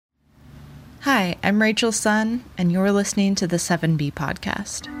Hi, I'm Rachel Sun, and you're listening to the 7B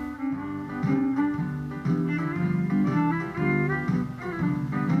podcast.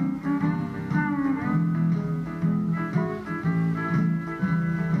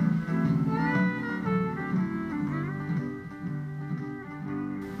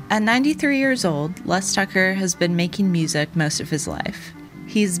 At 93 years old, Les Tucker has been making music most of his life.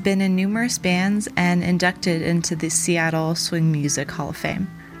 He's been in numerous bands and inducted into the Seattle Swing Music Hall of Fame.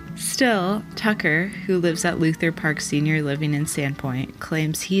 Still, Tucker, who lives at Luther Park Senior Living in Sandpoint,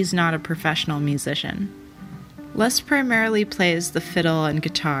 claims he's not a professional musician. Les primarily plays the fiddle and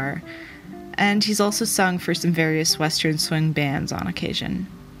guitar, and he's also sung for some various Western swing bands on occasion.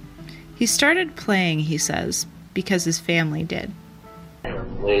 He started playing, he says, because his family did.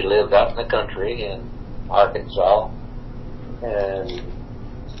 We lived out in the country in Arkansas, and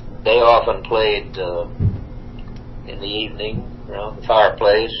they often played in the evening around the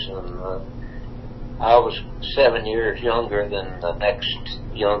fireplace, and I was 7 years younger than the next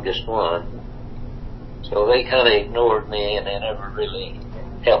youngest one, so they kind of ignored me, and they never really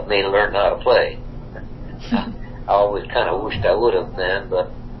helped me to learn how to play. I always kind of wished I would have then, but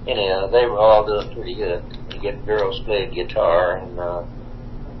anyhow, they were all doing pretty good. The girls played guitar, and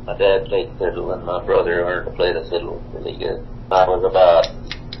my dad played fiddle, and my brother learned to play the fiddle really good. I was about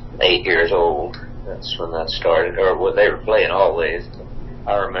 8 years old. That's when that started, or well, they were playing always.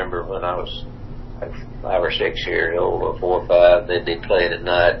 I remember when I was like 5 or 6 years old, or 4 or 5, they'd be playing at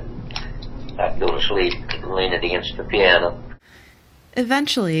night. I'd go to sleep leaning against the piano.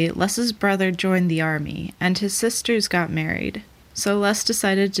 Eventually, Les's brother joined the Army, and his sisters got married. So Les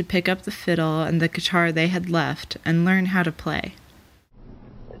decided to pick up the fiddle and the guitar they had left and learn how to play.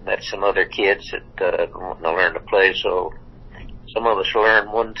 I met some other kids that wanted to learn to play, so some of us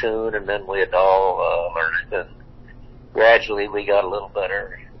learned one tune, and then we'd all learn it, and gradually we got a little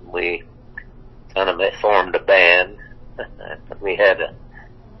better. We kind of formed a band. We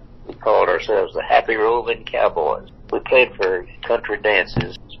called ourselves the Happy Roving Cowboys. We played for country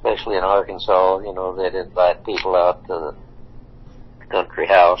dances, especially in Arkansas. You know, they'd invite people out to the country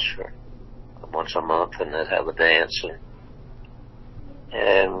house for once a month, and they'd have a dance,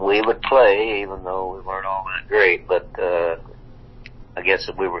 and we would play, even though we weren't all that great, but I guess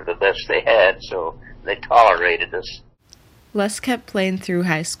we were the best they had, so they tolerated us. Les kept playing through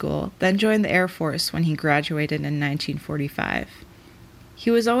high school, then joined the Air Force when he graduated in 1945.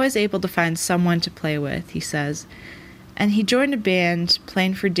 He was always able to find someone to play with, he says, and he joined a band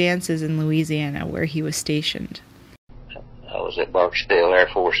playing for dances in Louisiana where he was stationed. I was at Barksdale Air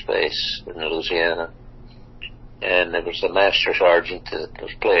Force Base in Louisiana, and there was a master sergeant that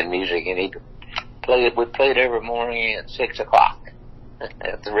was playing music, and we played every morning at 6 o'clock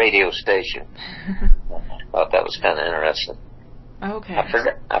at the radio station. I thought that was kind of interesting. Okay. I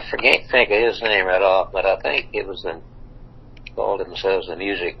think of his name right off, but I think it was called themselves the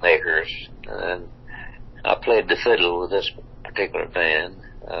Music Makers, and I played the fiddle with this particular band,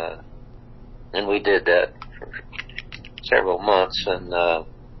 and we did that for several months, and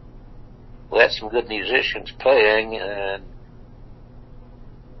we had some good musicians playing, and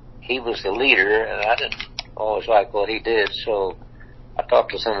he was the leader, and I didn't always like what he did, so I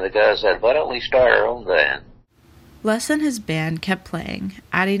talked to some of the guys and said, why don't we start our own band? Les and his band kept playing,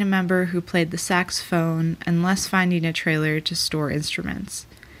 adding a member who played the saxophone and Les finding a trailer to store instruments.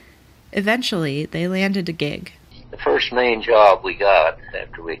 Eventually, they landed a gig. The first main job we got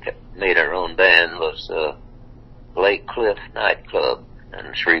after we made our own band was Lake Cliff nightclub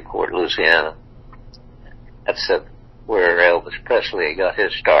in Shreveport, Louisiana. That's where Elvis Presley got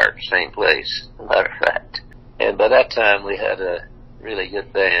his start, same place, as a matter of fact. And by that time, we had a really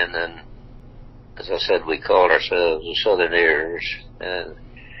good band, and as I said, we called ourselves the Southerners, and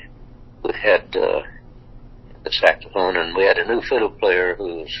we had the saxophone, and we had a new fiddle player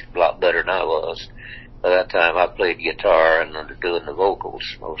who was a lot better than I was. By that time, I played guitar and was doing the vocals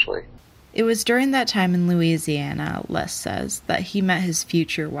mostly. It was during that time in Louisiana, Les says, that he met his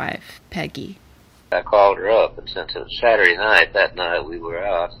future wife, Peggy. I called her up, and since it was Saturday night, that night we were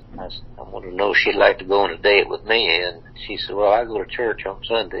out, I wanted to know if she'd like to go on a date with me, and she said, well, I go to church on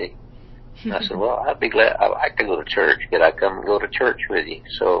Sunday. And I said, well, I'd be glad, I'd like to go to church. Could I come and go to church with you?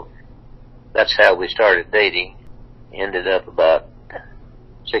 So that's how we started dating. Ended up about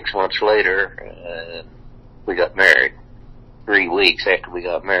 6 months later, we got married. 3 weeks after we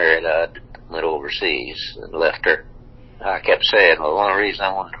got married, I went overseas and left her. I kept saying, well, one reason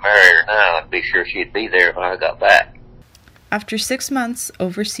I wanted to marry her now, I'd be sure she'd be there when I got back. After 6 months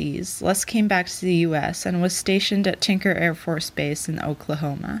overseas, Les came back to the U.S. and was stationed at Tinker Air Force Base in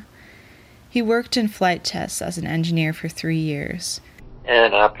Oklahoma. He worked in flight tests as an engineer for 3 years.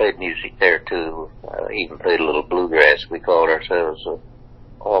 And I played music there too. I even played a little bluegrass. We called ourselves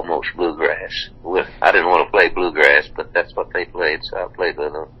Almost Bluegrass. I didn't want to play bluegrass, but that's what they played, so I played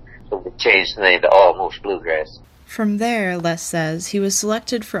with them. So we changed the name to Almost Bluegrass. From there, Les says, he was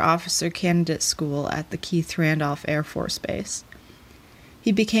selected for officer candidate school at the Keith Randolph Air Force Base.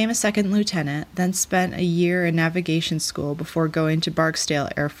 He became a second lieutenant, then spent a year in navigation school before going to Barksdale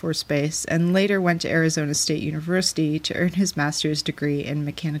Air Force Base, and later went to Arizona State University to earn his master's degree in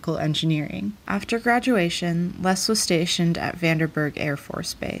mechanical engineering. After graduation, Les was stationed at Vandenberg Air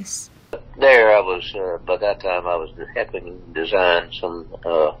Force Base. There I was, by that time I was helping design some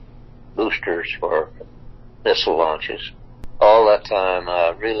boosters for missile launches. All that time I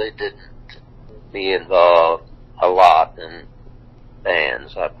really didn't be involved a lot in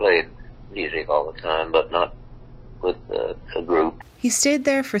bands. I played music all the time, but not with a group. He stayed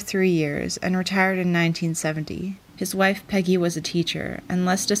there for 3 years and retired in 1970. His wife Peggy was a teacher, and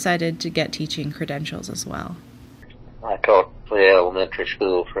Les decided to get teaching credentials as well. I taught elementary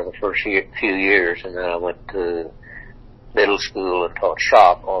school for the first few years, and then I went to middle school and taught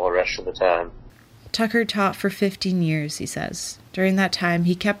shop all the rest of the time. Tucker taught for 15 years, he says. During that time,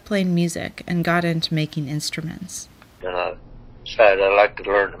 he kept playing music and got into making instruments. And I decided I'd like to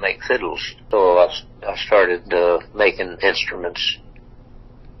learn to make fiddles, so I started making instruments,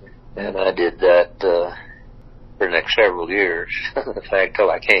 and I did that for the next several years. In fact, till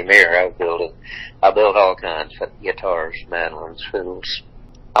I came here, I built all kinds of guitars, mandolins, fiddles.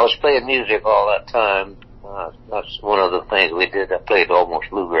 I was playing music all that time. That's one of the things we did. I played Almost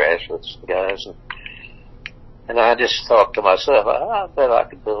Bluegrass with some guys, and I just thought to myself, I bet I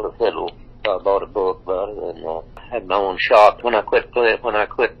could build a fiddle. I bought a book about it and had my own shop. When I quit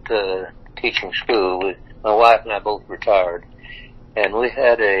teaching school, my wife and I both retired, and we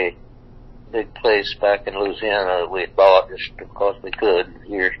had a big place back in Louisiana that we had bought just because we could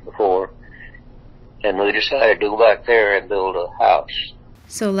years before, and we decided to go back there and build a house.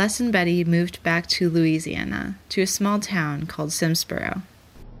 So Les and Betty moved back to Louisiana, to a small town called Simsboro.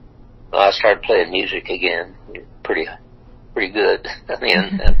 I started playing music again, pretty good. I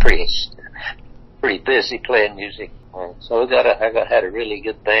mean, pretty busy playing music. So I had a really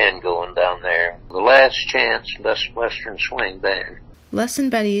good band going down there. The Last Chance Western Swing Band. Les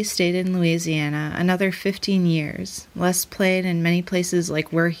and Betty stayed in Louisiana another 15 years. Les played in many places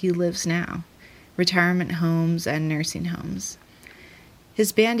like where he lives now, retirement homes and nursing homes.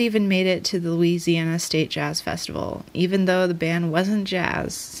 His band even made it to the Louisiana State Jazz Festival, even though the band wasn't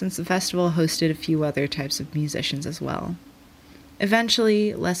jazz, since the festival hosted a few other types of musicians as well.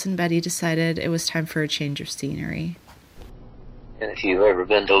 Eventually, Les and Betty decided it was time for a change of scenery. And if you've ever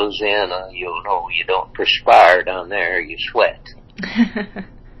been to Louisiana, you'll know you don't perspire down there, you sweat. I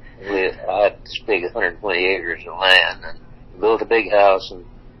had this big 120 acres of land and built a big house and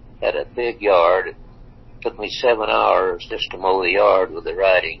had a big yard. It took me 7 hours just to mow the yard with the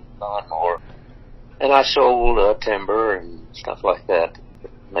riding lawnmower. And I sold timber and stuff like that to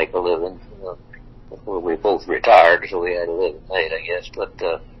make a living. Well, we both retired, so we had a living made, I guess. But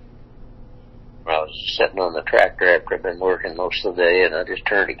I was sitting on the tractor after I'd been working most of the day, and I just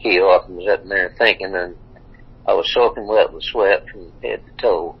turned the key off and was sitting there thinking, and I was soaking wet with sweat from head to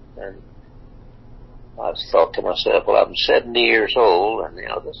toe. And I thought to myself, well, I'm 70 years old, and,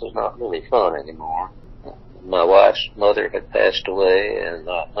 this is not really fun anymore. My wife's mother had passed away, and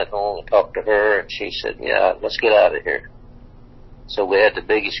I went home and talked to her, and she said, yeah, let's get out of here. So we had the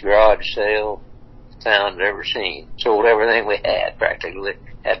biggest garage sale the town had ever seen. Sold everything we had, practically.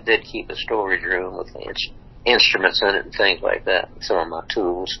 Did keep a storage room with instruments in it and things like that, some of my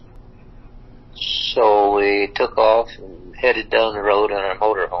tools. So we took off and headed down the road in our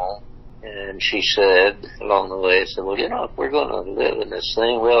motorhome, and she said, along the way, well, if we're going to live in this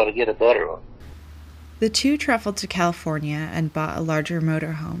thing, we ought to get a better one. The two traveled to California and bought a larger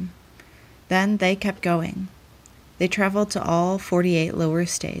motorhome. Then they kept going. They traveled to all 48 lower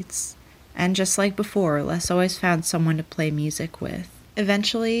states, and just like before, Les always found someone to play music with.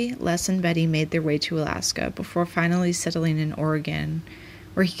 Eventually, Les and Betty made their way to Alaska before finally settling in Oregon,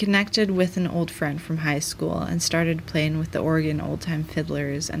 where he connected with an old friend from high school and started playing with the Oregon old-time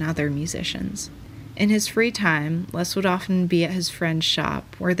fiddlers and other musicians. In his free time, Les would often be at his friend's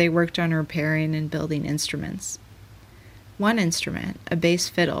shop, where they worked on repairing and building instruments. One instrument, a bass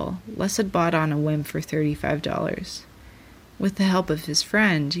fiddle, Les had bought on a whim for $35. With the help of his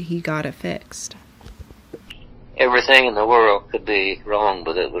friend, he got it fixed. Everything in the world could be wrong,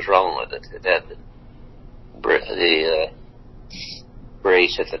 but it was wrong with it. It had the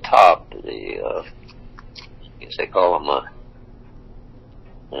brace at the top, I guess they call them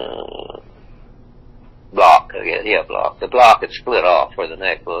block, I guess, yeah, block. The block had split off where the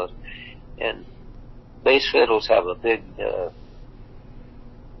neck was. And bass fiddles have a big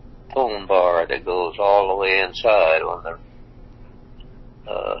tone bar that goes all the way inside on the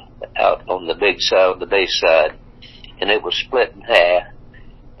out on the big side, the bass side, and it was split in half.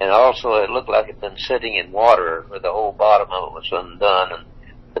 And also, it looked like it had been sitting in water, where the whole bottom of it was undone, and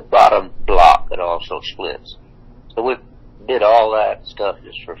the bottom block had also split. So we did all that stuff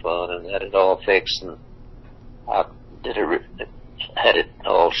just for fun, and had it all fixed, and I had it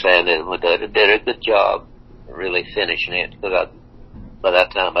all sanded, and did a good job really finishing it, because by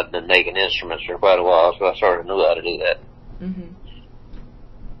that time I'd been making instruments for quite a while, so I sort of knew how to do that. Mm-hmm.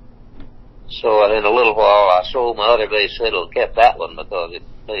 So in a little while I sold my other bass fiddle, kept that one because it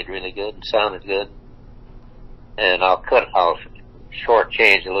played really good and sounded good. And I'll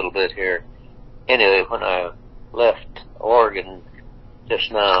shortchange a little bit here. Anyway, when I left Oregon just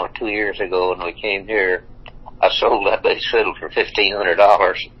now, 2 years ago, when we came here, I sold that bass fiddle for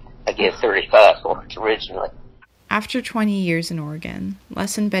 $1,500. I gave $35 for it originally. After 20 years in Oregon,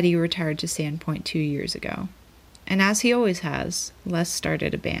 Les and Betty retired to Sandpoint 2 years ago. And as he always has, Les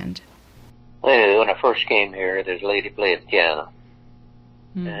started a band. Anyway, when I first came here, there's a lady playing piano.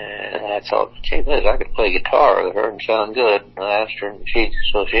 And I thought, gee whiz, I could play guitar with her and sound good. And I asked her, and she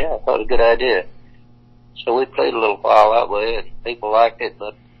said, yeah, I thought it was a good idea. So we played a little while that way, and people liked it,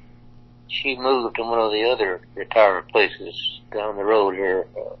 but she moved to one of the other retirement places down the road here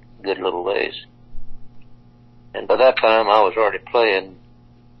a good little ways. And by that time, I was already playing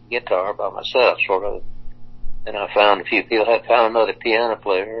guitar by myself, sort of. And I found a few people. I found another piano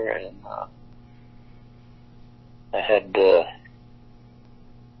player, and I had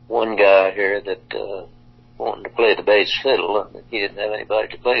one guy here that wanted to play the bass fiddle, and he didn't have anybody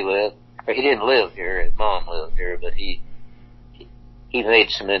to play with. Or he didn't live here. His mom lived here, but he made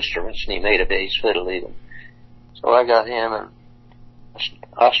some instruments, and he made a bass fiddle even. So I got him, and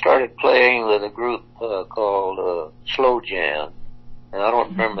I started playing with a group called Slow Jam. And I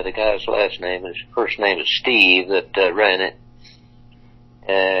don't remember the guy's last name. His first name is Steve that ran it.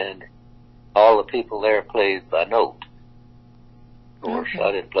 And all the people there played by note. Of course,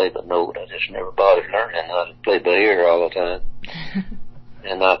 I didn't play by note. I just never bothered learning. I played by ear all the time.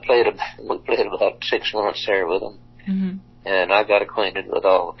 And we played about 6 months there with them. Mm-hmm. And I got acquainted with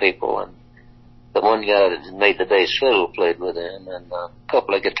all the people. And the one guy that made the bass fiddle played with him. And a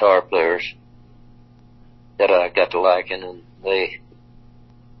couple of guitar players that I got to liking. And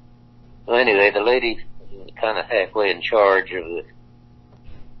well, anyway, the lady kind of halfway in charge of the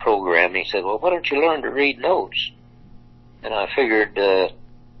programming said, well, why don't you learn to read notes? And I figured to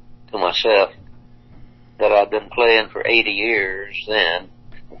myself that I'd been playing for 80 years then.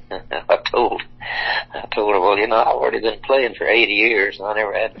 I told her, well, I've already been playing for 80 years and I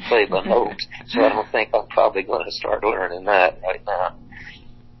never had to play by notes, so I don't think I'm probably going to start learning that right now.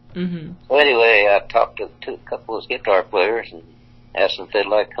 Mm-hmm. So anyway, I talked to a couple of guitar players and asked them if they'd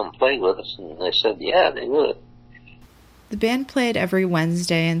like to come play with us, and they said, yeah, they would. The band played every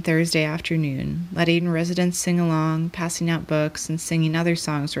Wednesday and Thursday afternoon, letting residents sing along, passing out books, and singing other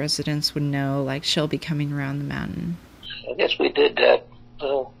songs residents would know, like She'll Be Coming Around the Mountain. I guess we did that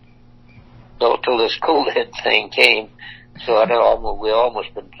till this COVID thing came, so we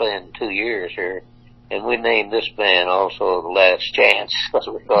almost been playing 2 years here, and we named this band also The Last Chance, because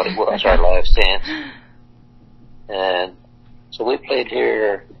we thought it was our last chance. And so we played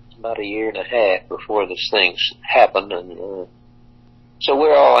here about 1.5 years before this thing happened, and so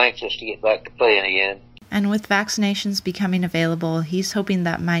we're all anxious to get back to playing again. And with vaccinations becoming available, he's hoping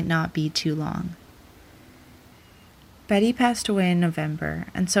that might not be too long. Betty passed away in November,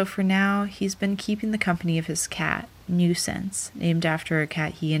 and so for now, he's been keeping the company of his cat, Nuisance, named after a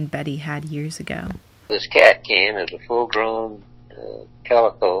cat he and Betty had years ago. This cat came as a full-grown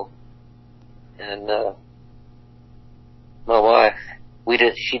calico, and my wife,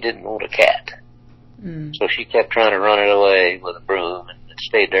 she didn't want a cat. So she kept trying to run it away with a broom, and it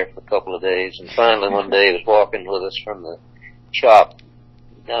stayed there for a couple of days. And finally one day it was walking with us from the shop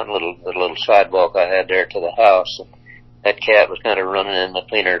down the little sidewalk I had there to the house, and that cat was kind of running in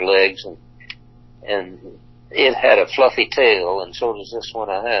between her legs, and it had a fluffy tail, and so does this one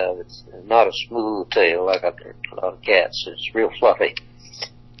I have. It's not a smooth tail like a lot of cats. It's real fluffy.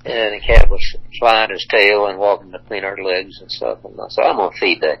 And the cat was flying his tail and walking between our legs and stuff. And I said, I'm going to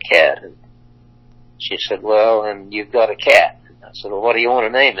feed that cat. And she said, well, and you've got a cat. And I said, well, what do you want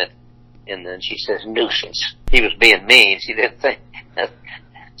to name it? And then she says, Nuisance. He was being mean. She didn't think.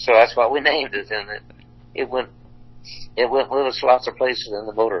 So that's what we named it. And it went with us lots of places in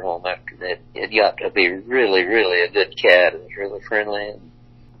the motorhome after that. It got to be really, really a good cat. It was really friendly and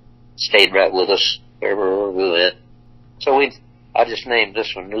stayed right with us were good. So I just named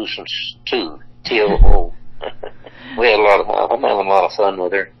this one Nuisance 2, T-O-O. I'm having a lot of fun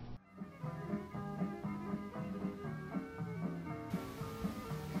with her.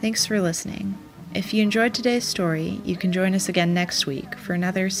 Thanks for listening. If you enjoyed today's story, you can join us again next week for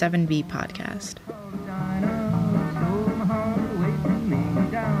another 7B podcast.